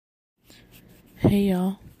Hey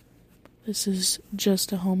y'all, this is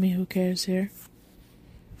just a homie who cares here.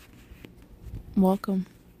 Welcome.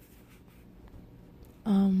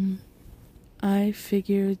 I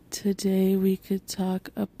figured today we could talk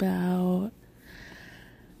about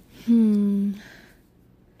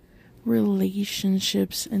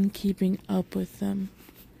relationships and keeping up with them.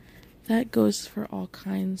 That goes for all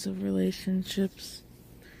kinds of relationships.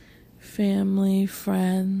 Family,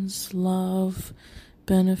 friends, love,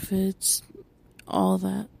 benefits, all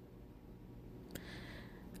that.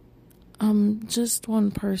 Just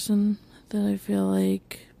one person that I feel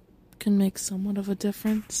like can make somewhat of a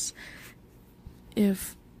difference.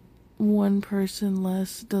 If one person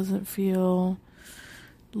less doesn't feel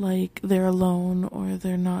like they're alone or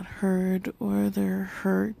they're not heard or they're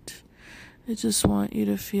hurt, I just want you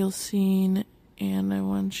to feel seen, and I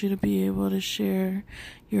want you to be able to share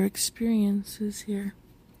your experiences here.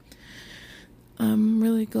 I'm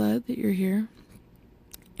really glad that you're here,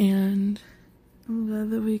 and I'm glad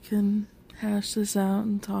that we can hash this out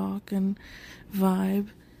and talk and vibe.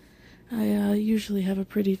 I usually have a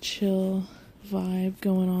pretty chill vibe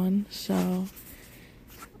going on, so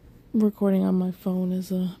recording on my phone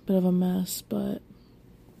is a bit of a mess, but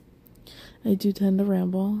I do tend to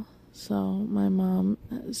ramble. So my mom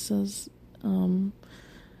says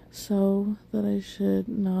so that I should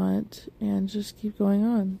not and just keep going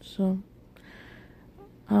on. So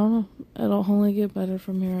I don't know, it'll only get better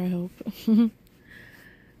from here, I hope.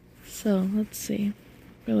 So let's see.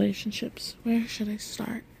 Relationships. Where should I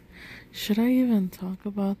start? Should I even talk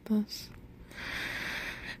about this?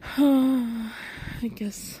 I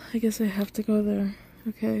guess I have to go there.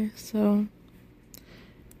 Okay, so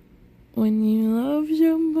when you love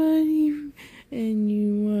somebody and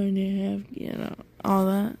you want to have, all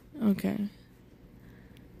that, okay.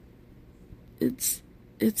 It's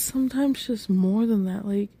sometimes just more than that.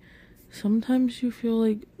 Like, sometimes you feel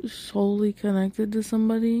like solely connected to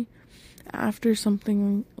somebody after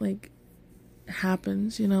something like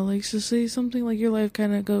happens, like, so say something like your life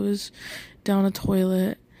kind of goes down a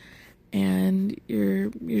toilet and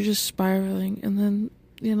you're just spiraling, and then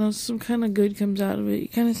some kind of good comes out of it. You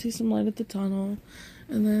kind of see some light at the tunnel,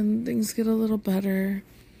 and then things get a little better,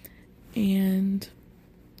 and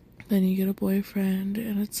then you get a boyfriend,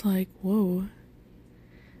 and it's like, whoa,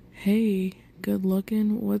 hey, good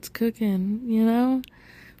looking, what's cooking,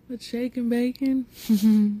 what's shaking bacon?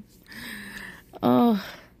 Oh,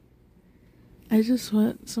 I just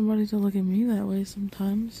want somebody to look at me that way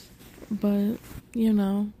sometimes, but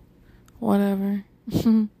whatever.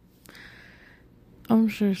 I'm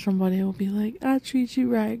sure somebody will be like, I treat you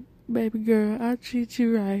right, baby girl, I treat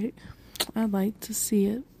you right. I'd like to see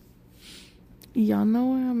it. Y'all know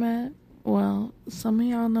where I'm at? Well, some of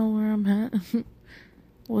y'all know where I'm at.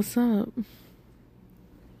 What's up?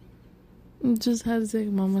 Just had to take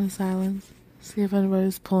a moment of silence, see if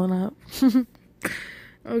anybody's pulling up.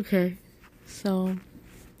 Okay, so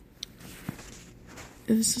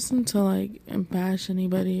this isn't to bash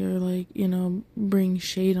anybody or bring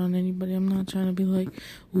shade on anybody. I'm not trying to be like,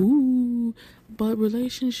 ooh, but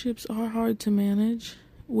relationships are hard to manage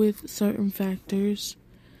with certain factors,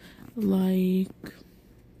 like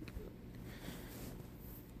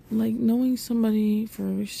knowing somebody for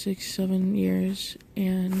 6-7 years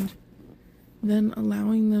and then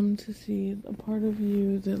allowing them to see a part of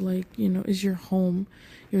you that is your home,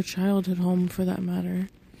 your childhood home for that matter.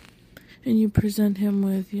 And you present him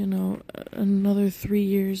with, another 3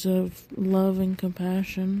 years of love and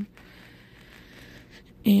compassion.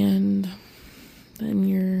 And then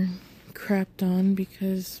you're crapped on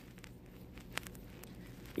because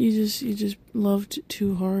you just loved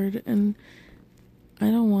too hard. And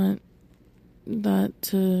I don't want that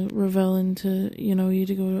to revel into, you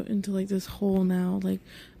to go into this hole now.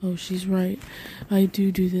 Oh, she's right. I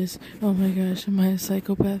do this. Oh my gosh, am I a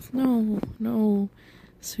psychopath? No.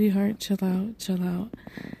 Sweetheart, chill out.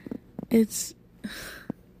 It's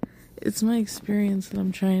my experience that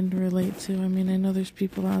I'm trying to relate to. I mean, I know there's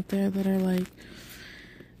people out there that are like,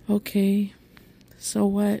 okay, so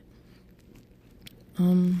what?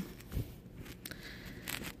 I'm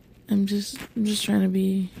just trying to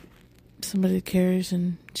be somebody that cares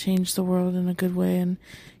and change the world in a good way and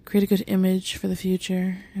create a good image for the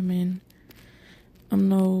future. I mean, I'm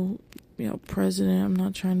no, president. I'm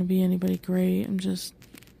not trying to be anybody great. I'm just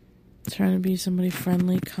trying to be somebody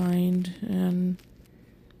friendly, kind, and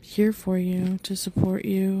here for you, to support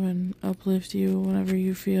you and uplift you whenever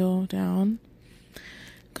you feel down,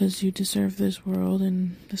 because you deserve this world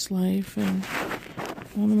and this life. And I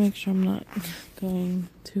want to make sure I'm not going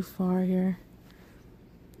too far here.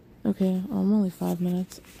 Okay, I'm only 5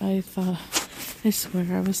 minutes. I thought I swear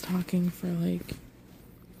I was talking for like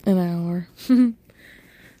an hour.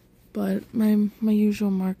 But my usual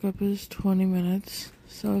markup is 20 minutes.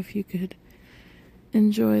 So if you could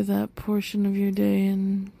enjoy that portion of your day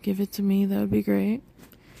and give it to me, that would be great.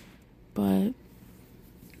 But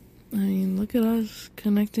I mean, look at us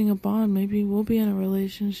connecting a bond. Maybe we'll be in a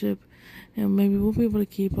relationship and maybe we'll be able to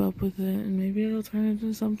keep up with it, and maybe it'll turn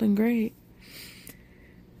into something great.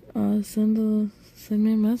 Send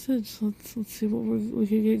me a message. Let's see what we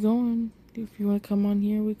could get going. If you want to come on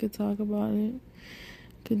here, we could talk about it.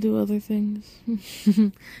 Could do other things.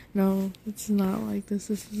 No, it's not like this.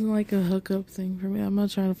 This isn't like a hookup thing for me. I'm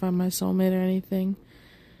not trying to find my soulmate or anything.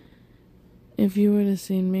 If you were to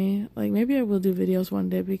see me, like, maybe I will do videos one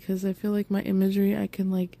day, because I feel like my imagery, I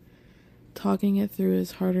can, like, talking it through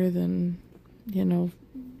is harder than,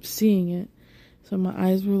 seeing it. So my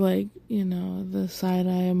eyes were like, the side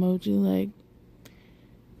eye emoji, like,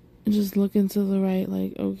 just looking to the right,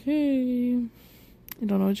 like, okay, you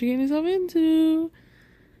don't know what you're getting yourself into.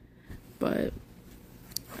 But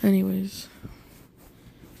anyways,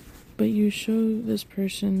 but you show this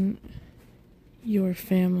person your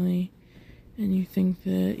family and you think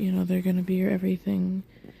that, they're going to be your everything.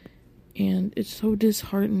 And it's so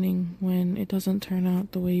disheartening when it doesn't turn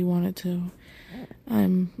out the way you want it to.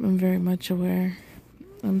 I'm very much aware.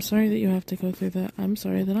 I'm sorry that you have to go through that. I'm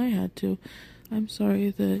sorry that I had to. I'm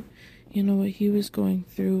sorry that, what he was going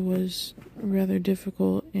through was rather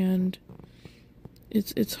difficult, and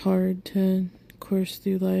it's hard to course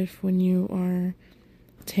through life when you are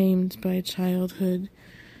tamed by childhood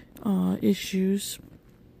issues,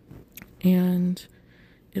 and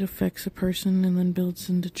it affects a person and then builds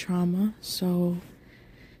into trauma. So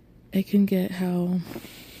I can get how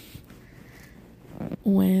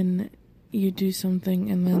when you do something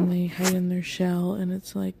and then they hide in their shell and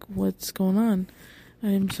it's like, what's going on?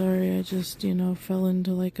 I'm sorry, I just, fell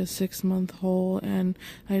into like a 6-month hole and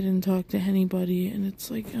I didn't talk to anybody. And it's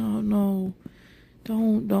like, oh no,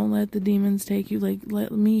 don't let the demons take you. Like,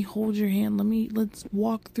 let me hold your hand. Let's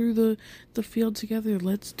walk through the field together.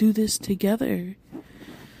 Let's do this together.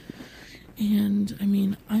 And I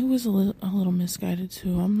mean, I was a little misguided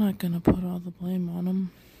too. I'm not gonna put all the blame on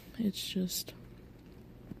him. It's just,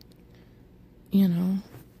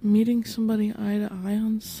 meeting somebody eye to eye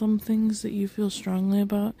on some things that you feel strongly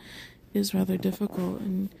about is rather difficult,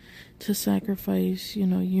 and to sacrifice, you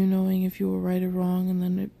knowing if you were right or wrong, and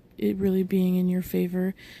then it really being in your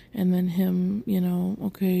favor, and then him,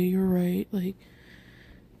 okay, you're right, like,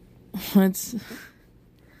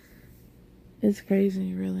 it's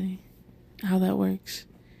crazy, really, how that works,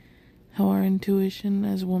 how our intuition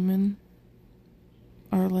as women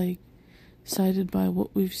are, like, sided by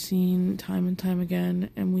what we've seen time and time again,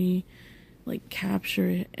 and we like capture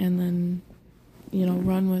it and then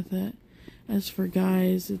run with it. As for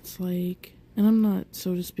guys, it's like, and I'm not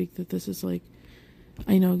so to speak that this is like,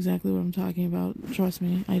 I know exactly what I'm talking about, trust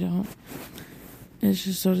me, I don't. It's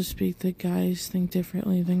just so to speak that guys think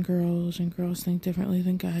differently than girls and girls think differently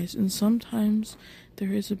than guys, and sometimes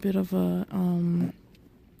there is a bit of a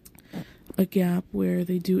gap where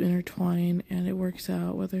they do intertwine and it works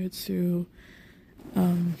out, whether it's through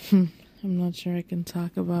I'm not sure I can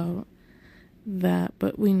talk about that,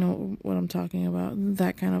 but we know what I'm talking about,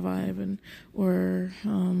 that kind of vibe, and or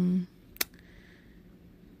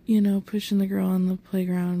pushing the girl on the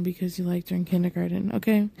playground because you liked her in kindergarten.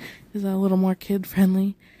 Okay, is that a little more kid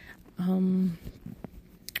friendly?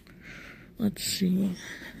 Let's see.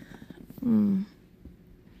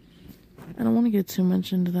 I don't want to get too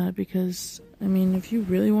much into that because, I mean, if you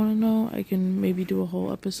really want to know, I can maybe do a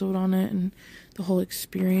whole episode on it and the whole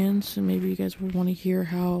experience, and maybe you guys would want to hear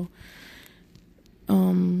how,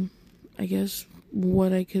 I guess,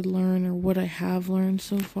 what I could learn or what I have learned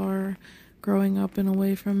so far growing up and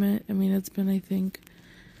away from it. I mean, it's been, I think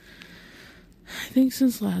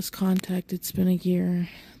since last contact, it's been a year.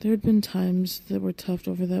 There had been times that were tough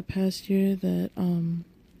over that past year that,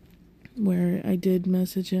 where I did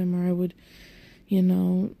message him, or I would, I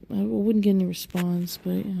wouldn't get any response,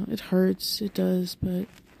 but, it hurts, it does, but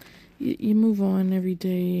you move on every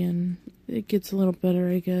day, and it gets a little better,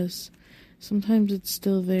 I guess. Sometimes it's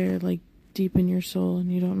still there, like, deep in your soul,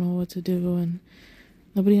 and you don't know what to do, and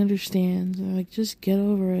nobody understands. They're like, just get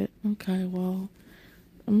over it. Okay, well,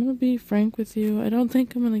 I'm gonna be frank with you. I don't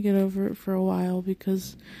think I'm gonna get over it for a while,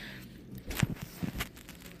 because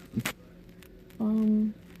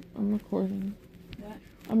I'm recording. What?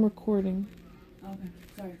 I'm recording. Okay,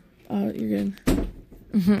 sorry. You're good.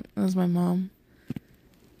 That was my mom.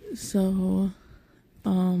 So,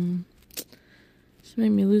 she made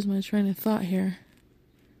me lose my train of thought here.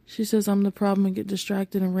 She says I'm the problem and get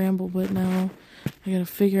distracted and ramble, but now I gotta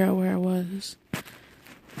figure out where I was.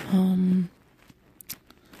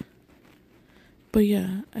 But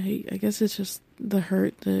yeah, I guess it's just the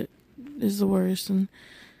hurt that is the worst, and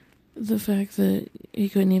the fact that he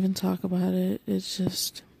couldn't even talk about it. I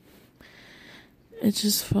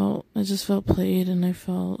just felt played, and I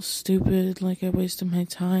felt stupid, like I wasted my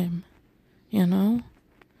time, you know?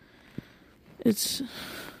 It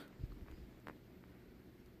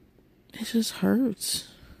just hurts.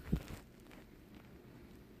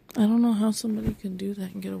 I don't know how somebody can do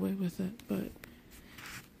that and get away with it, but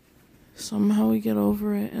somehow we get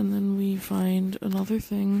over it, and then we find another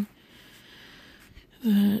thing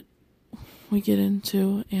that we get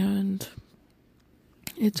into, and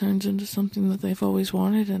it turns into something that they've always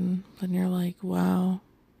wanted, and then you're like, wow.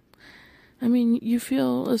 I mean, you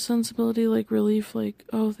feel a sensibility, like relief, like,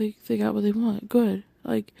 oh, they got what they want. Good.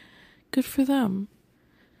 Like, good for them.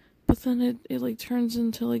 But then it like turns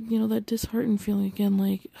into, like, you know, that disheartened feeling again,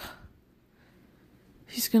 like,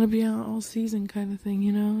 he's gonna be out all season kind of thing,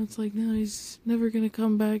 you know? It's like, no, he's never gonna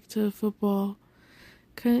come back to football.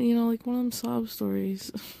 Kind of, you know, like one of them sob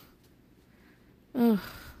stories. Ugh.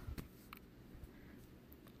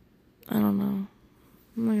 I don't know.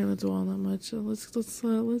 I'm not gonna dwell on that much.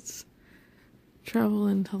 Let's travel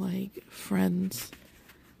into, like, friends.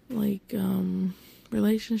 Like,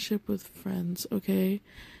 relationship with friends, okay?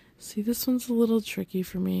 See, this one's a little tricky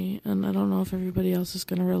for me, and I don't know if everybody else is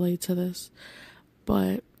gonna relate to this.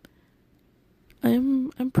 But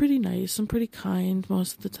I'm pretty nice. I'm pretty kind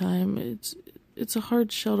most of the time. It's a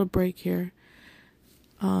hard shell to break here.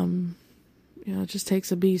 You know, it just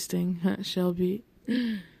takes a bee sting. Shelby.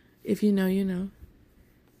 If you know, you know.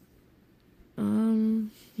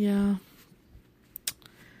 Yeah.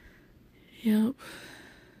 Yep.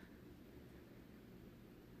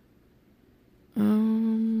 I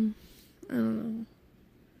don't know.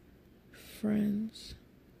 Friends.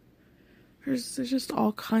 There's just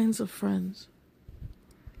all kinds of friends.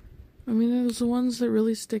 I mean, there's the ones that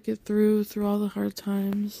really stick it through all the hard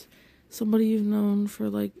times. Somebody you've known for,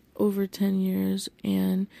 like, over 10 years,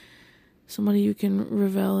 and somebody you can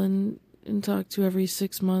revel and talk to every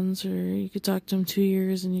 6 months, or you could talk to them 2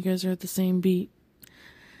 years and you guys are at the same beat.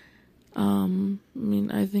 I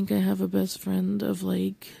mean, I think I have a best friend of,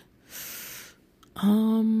 like,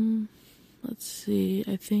 let's see,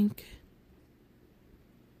 I think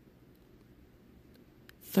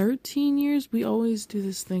 13 years. We always do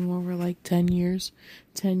this thing where we're like 10 years,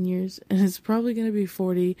 and it's probably going to be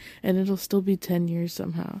 40, and it'll still be 10 years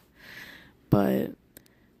somehow. But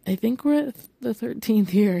I think we're at the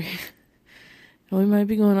 13th year. And we might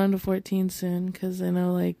be going on to 14 soon, because I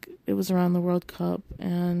know, like, it was around the World Cup,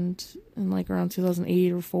 and in, like, around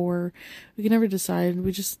 2008 or 4, we could never decide.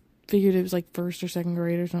 We just figured it was, like, first or second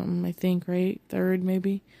grade or something, I think, right? Third,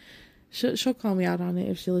 maybe. She'll call me out on it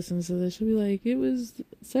if she listens to this. She'll be like, it was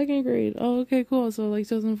second grade. Oh, okay, cool. So, like,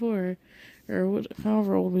 2004. Or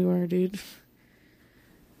however old we were, dude.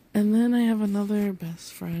 And then I have another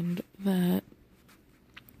best friend that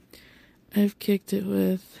I've kicked it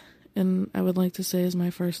with, and I would like to say is my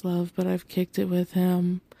first love, but I've kicked it with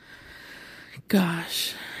him.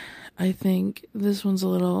 Gosh, I think this one's a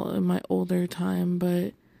little in my older time,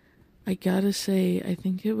 but I gotta say, I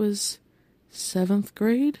think it was 7th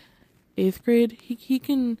grade, 8th grade. He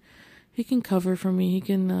can cover for me. He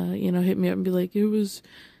can, you know, hit me up and be like, it was,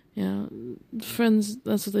 you know, friends,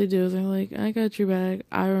 that's what they do. They're like, I got your back.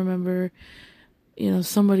 I remember, you know,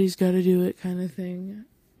 somebody's got to do it kind of thing.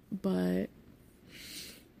 But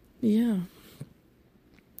yeah,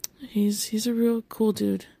 he's a real cool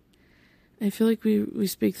dude. I feel like we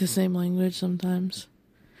speak the same language sometimes.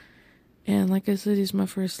 And like I said, he's my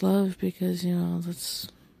first love because, you know, that's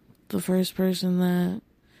the first person that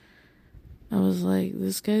I was like,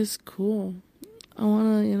 this guy's cool. I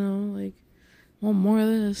want to, you know, like, want more of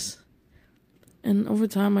this. And over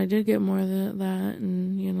time, I did get more of that,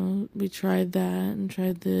 and, you know, we tried that and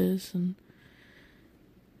tried this, and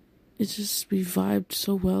it's just, we vibed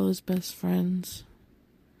so well as best friends.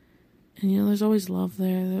 And, you know, there's always love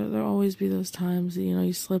there. There'll always be those times that, you know,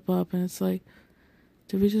 you slip up, and it's like,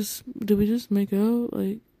 did we just make out?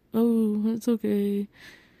 Like, oh, it's okay.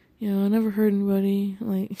 You know, I never hurt anybody.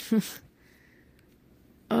 Like,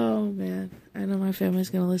 oh, man. I know my family's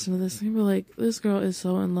gonna listen to this. And be like, this girl is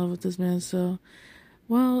so in love with this man, so,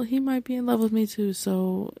 well, he might be in love with me too.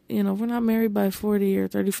 So, you know, we're not married by 40 or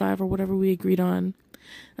 35 or whatever we agreed on.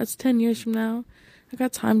 That's 10 years from now. I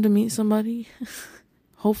got time to meet somebody.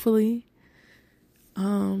 Hopefully.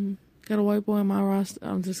 Got a white boy on my roster.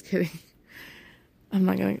 I'm just kidding. I'm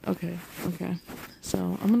not gonna, okay.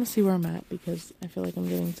 So, I'm gonna see where I'm at because I feel like I'm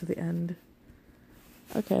getting to the end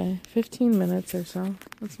Okay, 15 minutes or so.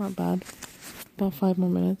 That's not bad. About 5 more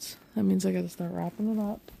minutes. That means I gotta start wrapping it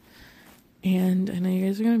up. And I know you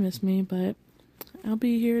guys are gonna miss me, but I'll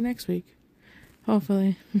be here next week.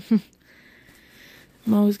 Hopefully.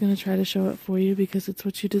 I'm always gonna try to show it for you because it's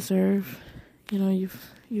what you deserve. You know,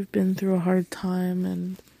 you've been through a hard time,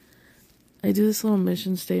 and I do this little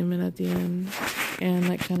mission statement at the end, and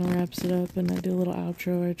that kind of wraps it up, and I do a little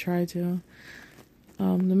outro, or try to.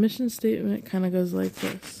 The mission statement kind of goes like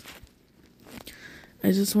this.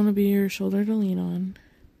 I just want to be your shoulder to lean on.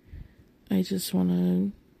 I just want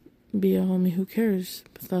to be a homie who cares,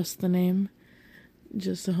 thus the name.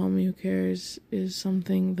 Just a homie who cares is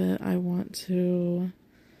something that I want to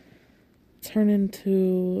turn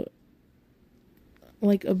into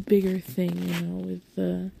like a bigger thing, you know, with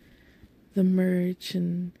the merch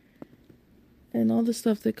and all the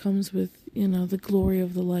stuff that comes with, you know, the glory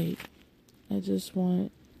of the light. I just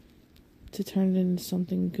want to turn it into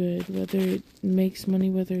something good, whether it makes money,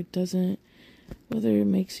 whether it doesn't, whether it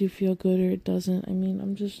makes you feel good or it doesn't. I mean,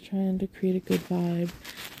 I'm just trying to create a good vibe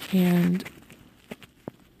and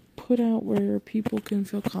put out where people can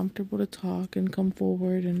feel comfortable to talk and come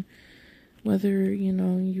forward, and whether, you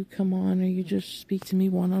know, you come on or you just speak to me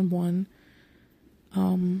one-on-one.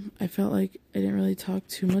 I felt like I didn't really talk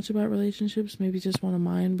too much about relationships, maybe just one of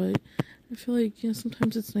mine, but I feel like, you know,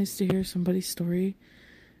 sometimes it's nice to hear somebody's story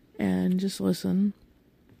and just listen.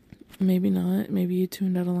 Maybe not. Maybe you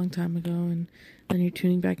tuned out a long time ago and then you're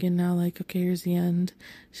tuning back in now like, okay, here's the end.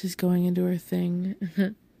 She's going into her thing.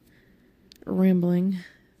 Rambling.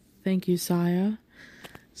 Thank you, Saya.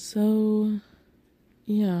 So,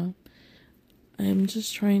 yeah. I'm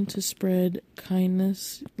just trying to spread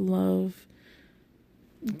kindness, love,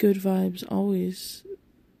 good vibes always,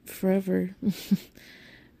 forever.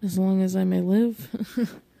 As long as I may live.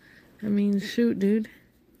 I mean, shoot, dude.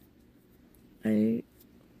 I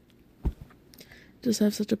just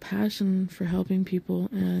have such a passion for helping people,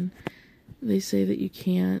 and they say that you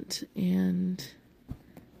can't, and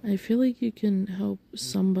I feel like you can help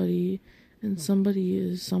somebody, and somebody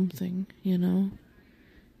is something, you know?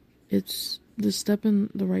 It's the step in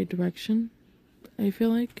the right direction, I feel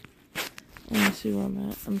like. Let me see where I'm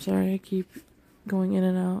at. I'm sorry, I keep going in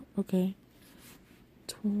and out. Okay.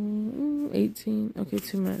 18. Okay,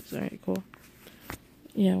 2 minutes. Alright, cool.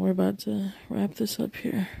 Yeah, we're about to wrap this up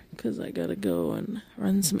here, because I gotta go and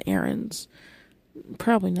run some errands.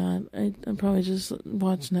 Probably not. I'll probably just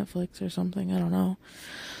watch Netflix or something. I don't know.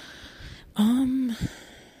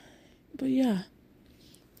 But yeah.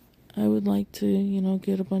 I would like to, you know,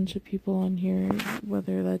 get a bunch of people on here,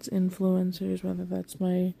 whether that's influencers, whether that's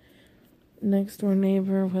my next door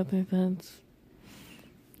neighbor, whether that's,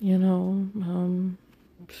 you know,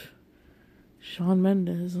 Shawn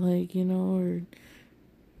Mendes, like, you know, or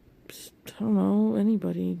I don't know,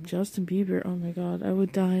 anybody, Justin Bieber. Oh my god, I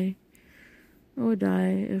would die. I would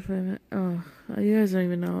die if I met, oh, you guys don't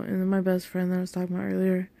even know. And then my best friend that I was talking about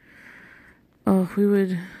earlier, oh, we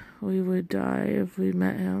would die if we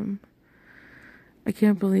met him. I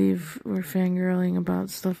can't believe we're fangirling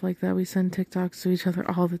about stuff like that. We send TikToks to each other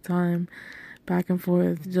all the time, back and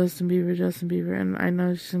forth, Justin Bieber, and I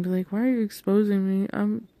know she's gonna be like, why are you exposing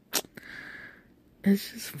me?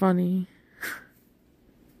 It's just funny.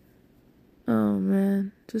 Oh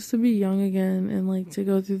man, just to be young again and like to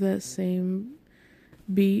go through that same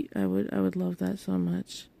beat, I would love that so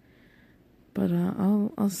much. But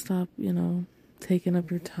I'll stop, you know, taking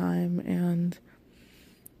up your time, and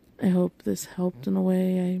I hope this helped in a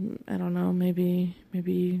way. I don't know, maybe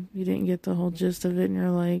you didn't get the whole gist of it and you're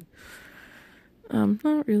like, I'm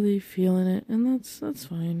not really feeling it, and that's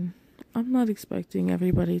fine. I'm not expecting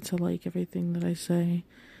everybody to like everything that I say.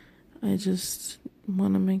 I just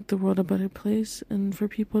want to make the world a better place and for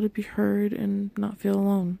people to be heard and not feel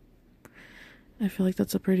alone. I feel like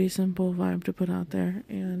that's a pretty simple vibe to put out there,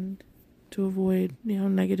 and to avoid, you know,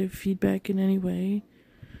 negative feedback in any way.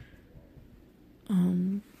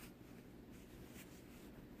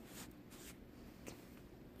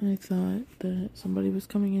 I thought that somebody was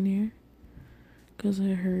coming in here because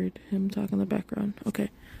I heard him talk in the background. Okay.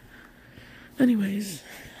 Anyways,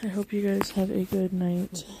 I hope you guys have a good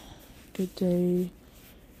night, good day,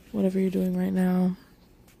 whatever you're doing right now.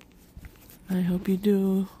 I hope you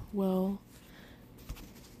do well,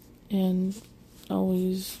 and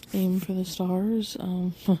always aim for the stars.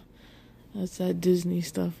 That's that Disney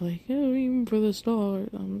stuff, like, oh, aim for the stars.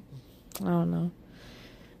 I don't know.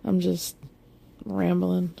 I'm just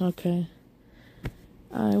rambling. Okay.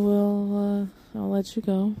 I'll let you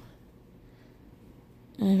go.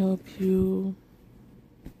 I hope you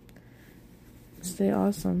stay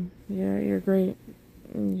awesome. Yeah, you're great.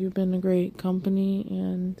 You've been a great company,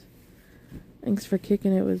 and thanks for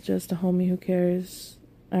kicking it with just a homie who cares.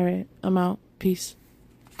 Alright, I'm out. Peace.